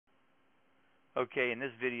Okay, in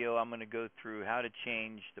this video I'm going to go through how to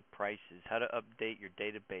change the prices, how to update your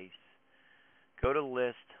database. Go to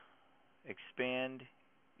List, expand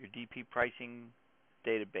your DP pricing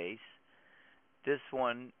database. This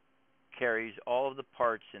one carries all of the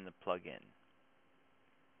parts in the plugin.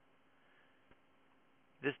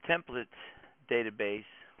 This template database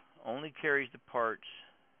only carries the parts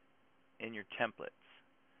in your templates.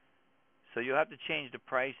 So you'll have to change the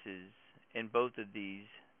prices in both of these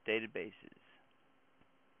databases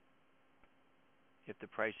if the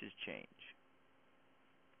prices change.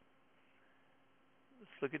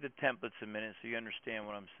 Let's look at the templates a minute so you understand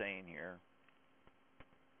what I'm saying here.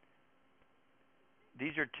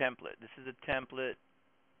 These are template. This is a template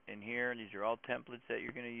in here. These are all templates that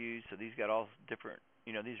you're going to use. So these got all different,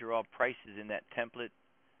 these are all prices in that template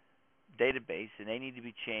database, and they need to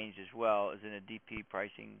be changed as well as in a DP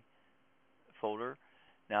pricing folder.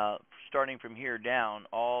 Now, starting from here down,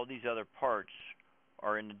 all these other parts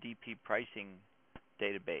are in the DP pricing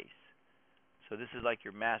database. So this is like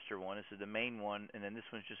your master one. This is the main one, and then this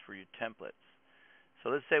one's just for your templates. So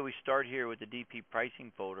let's say we start here with the DP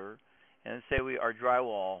pricing folder, and let's say our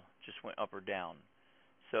drywall just went up or down.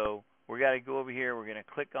 So we got to go over here. We're going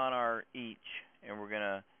to click on our each, and we're going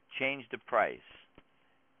to change the price.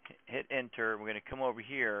 Hit enter. We're going to come over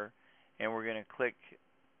here, and we're going to click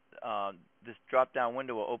this drop-down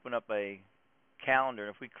window will open up a calendar.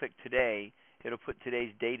 If we click today, it'll put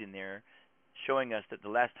today's date in there, showing us that the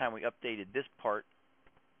last time we updated this part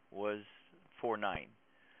was 4/9.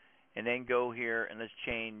 And then go here and let's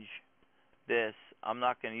change this. I'm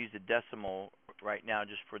not going to use the decimal right now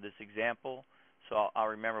just for this example, so I'll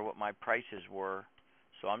remember what my prices were.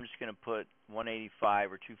 So I'm just going to put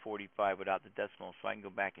 185 or 245 without the decimal so I can go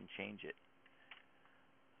back and change it.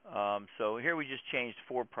 So here we just changed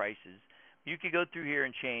 4 prices. You could go through here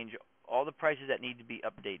and change all the prices that need to be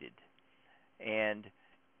updated. And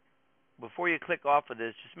before you click off of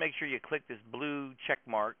this, just make sure you click this blue check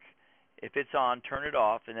mark. If it's on, turn it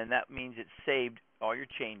off, and then that means it's saved all your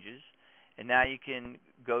changes. And now you can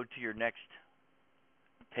go to your next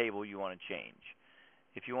table you want to change.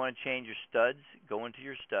 If you want to change your studs, go into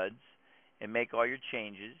your studs and make all your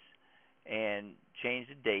changes and change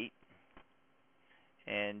the date.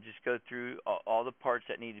 And just go through all the parts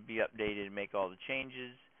that need to be updated and make all the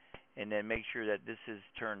changes. And then make sure that this is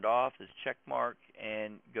turned off, this check mark,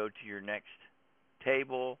 and go to your next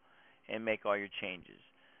table and make all your changes.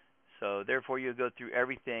 So therefore you'll go through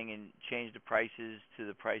everything and change the prices to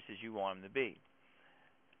the prices you want them to be.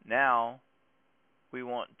 Now we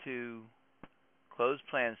want to close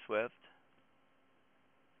PlanSwift,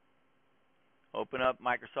 open up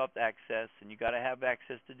Microsoft Access, and you got to have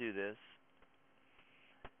access to do this.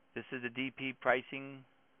 This is the DP pricing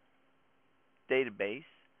database.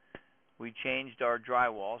 We changed our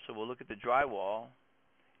drywall, so we'll look at the drywall,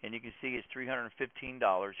 and you can see it's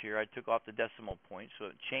 $315 here. I took off the decimal point, so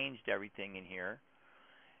it changed everything in here.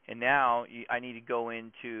 And now I need to go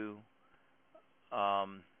into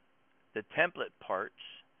the template parts,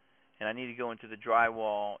 and I need to go into the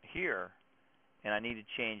drywall here, and I need to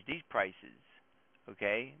change these prices.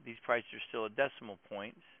 Okay, these prices are still at decimal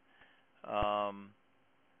points.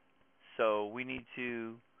 So we need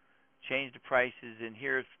to change the prices in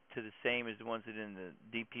here to the same as the ones that are in the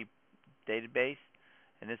DP database,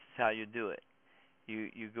 and this is how you do it.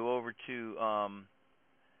 You go over to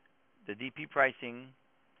the DP pricing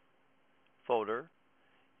folder.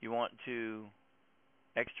 You want to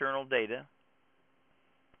external data,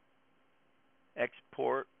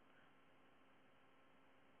 export,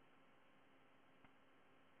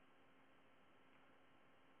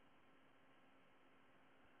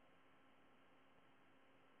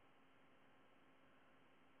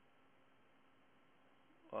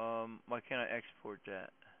 why can't I export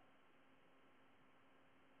that?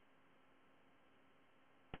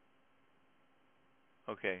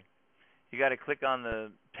 Okay, you got to click on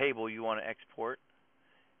the table you want to export,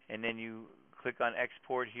 and then you click on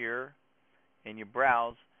export here, and you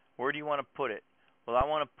browse. Where do you want to put it? Well, I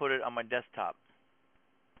want to put it on my desktop.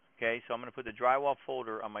 Okay, so I'm going to put the drywall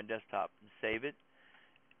folder on my desktop and save it.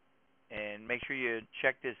 And make sure you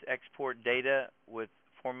check this export data with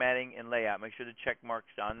formatting and layout. Make sure the check mark's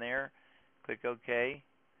on there. Click OK.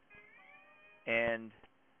 And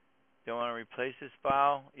do I want to replace this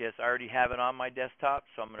file? Yes, I already have it on my desktop,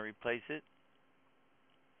 so I'm going to replace it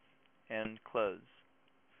and close.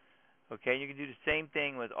 Okay, you can do the same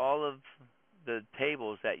thing with all of the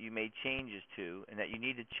tables that you made changes to and that you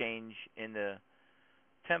need to change in the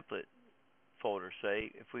template folder.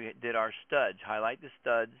 Say if we did our studs, highlight the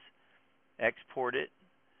studs, export it,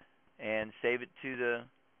 and save it to the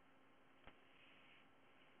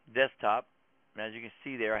desktop. And as you can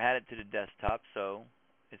see there, I had it to the desktop, so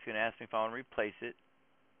it's going to ask me if I want to replace it,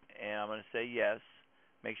 and I'm going to say yes.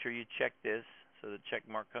 Make sure you check this so the check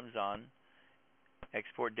mark comes on.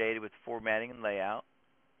 Export data with formatting and layout.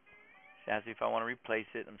 It asks me if I want to replace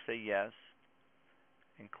it. I'm going to say yes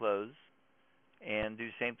and close. And do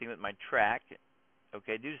the same thing with my track.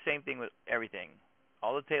 Okay, do the same thing with everything.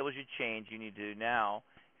 All the tables you change, you need to now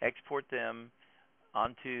export them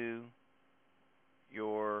onto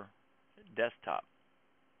your desktop.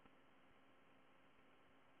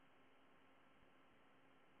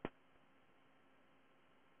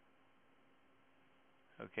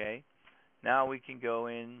 Okay, now we can go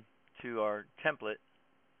into our template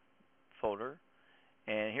folder,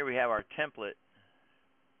 and here we have our template.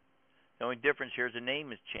 The only difference here is the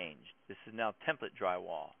name has changed. This is now template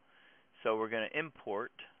drywall. So we're going to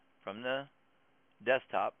import from the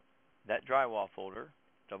desktop that drywall folder.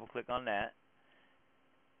 Double click on that.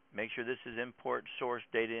 Make sure this is import source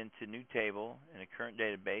data into new table in a current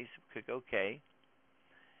database. Click OK.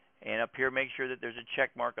 And up here, make sure that there's a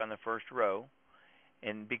check mark on the first row.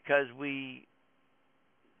 And because we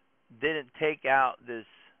didn't take out this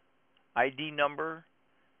ID number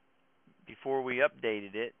before we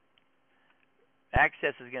updated it,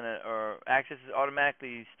 Access is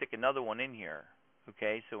automatically stick another one in here.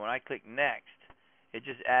 Okay, so when I click next, it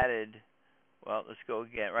just added, well, let's go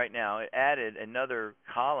again. Right now, it added another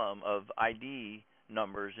column of ID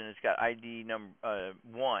numbers, and it's got ID number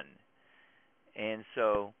 1. And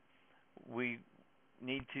so we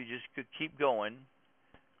need to just keep going.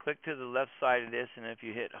 Click to the left side of this, and if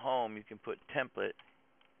you hit home, you can put template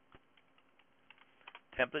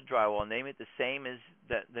drywall. Name it the same as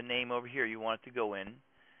the name over here you want it to go in,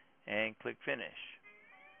 and click finish.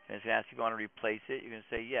 And it's going to ask if you want to replace it. You're going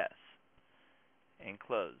to say yes and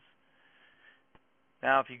close.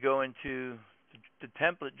 Now if you go into the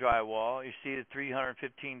template drywall, you see the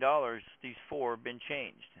 $315, these 4 have been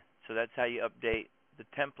changed. So that's how you update the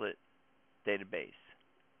template database.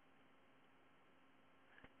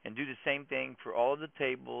 And do the same thing for all of the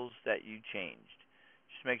tables that you changed.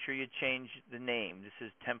 Just make sure you change the name. This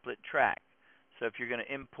is template track. So if you're going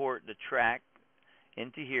to import the track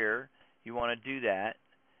into here, you want to do that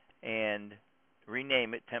and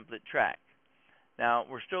rename it template track. Now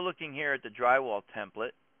we're still looking here at the drywall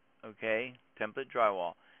template. Okay, template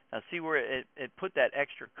drywall. Now see where it put that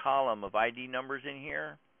extra column of ID numbers in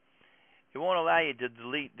here? It won't allow you to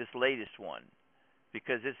delete this latest one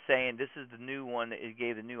because it's saying this is the new one that it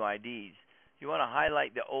gave the new IDs. You want to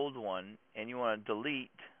highlight the old one and you want to delete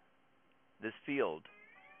this field.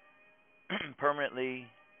 Permanently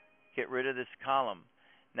get rid of this column.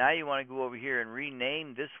 Now you want to go over here and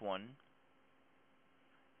rename this one,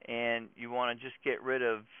 and you want to just get rid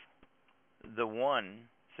of the 1.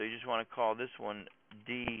 So you just want to call this one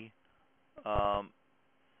D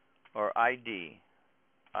or ID.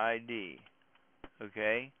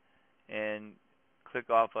 Okay, and click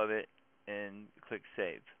off of it and click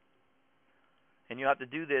save. And you have to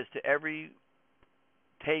do this to every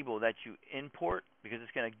table that you import because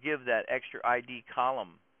it's going to give that extra ID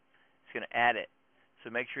column. It's going to add it. So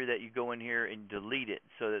make sure that you go in here and delete it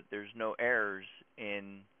so that there's no errors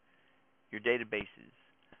in your databases.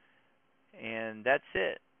 And that's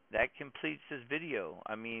it. That completes this video.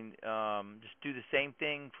 I mean, just do the same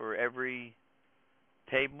thing for every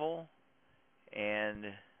table, and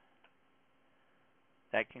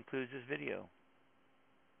that concludes this video.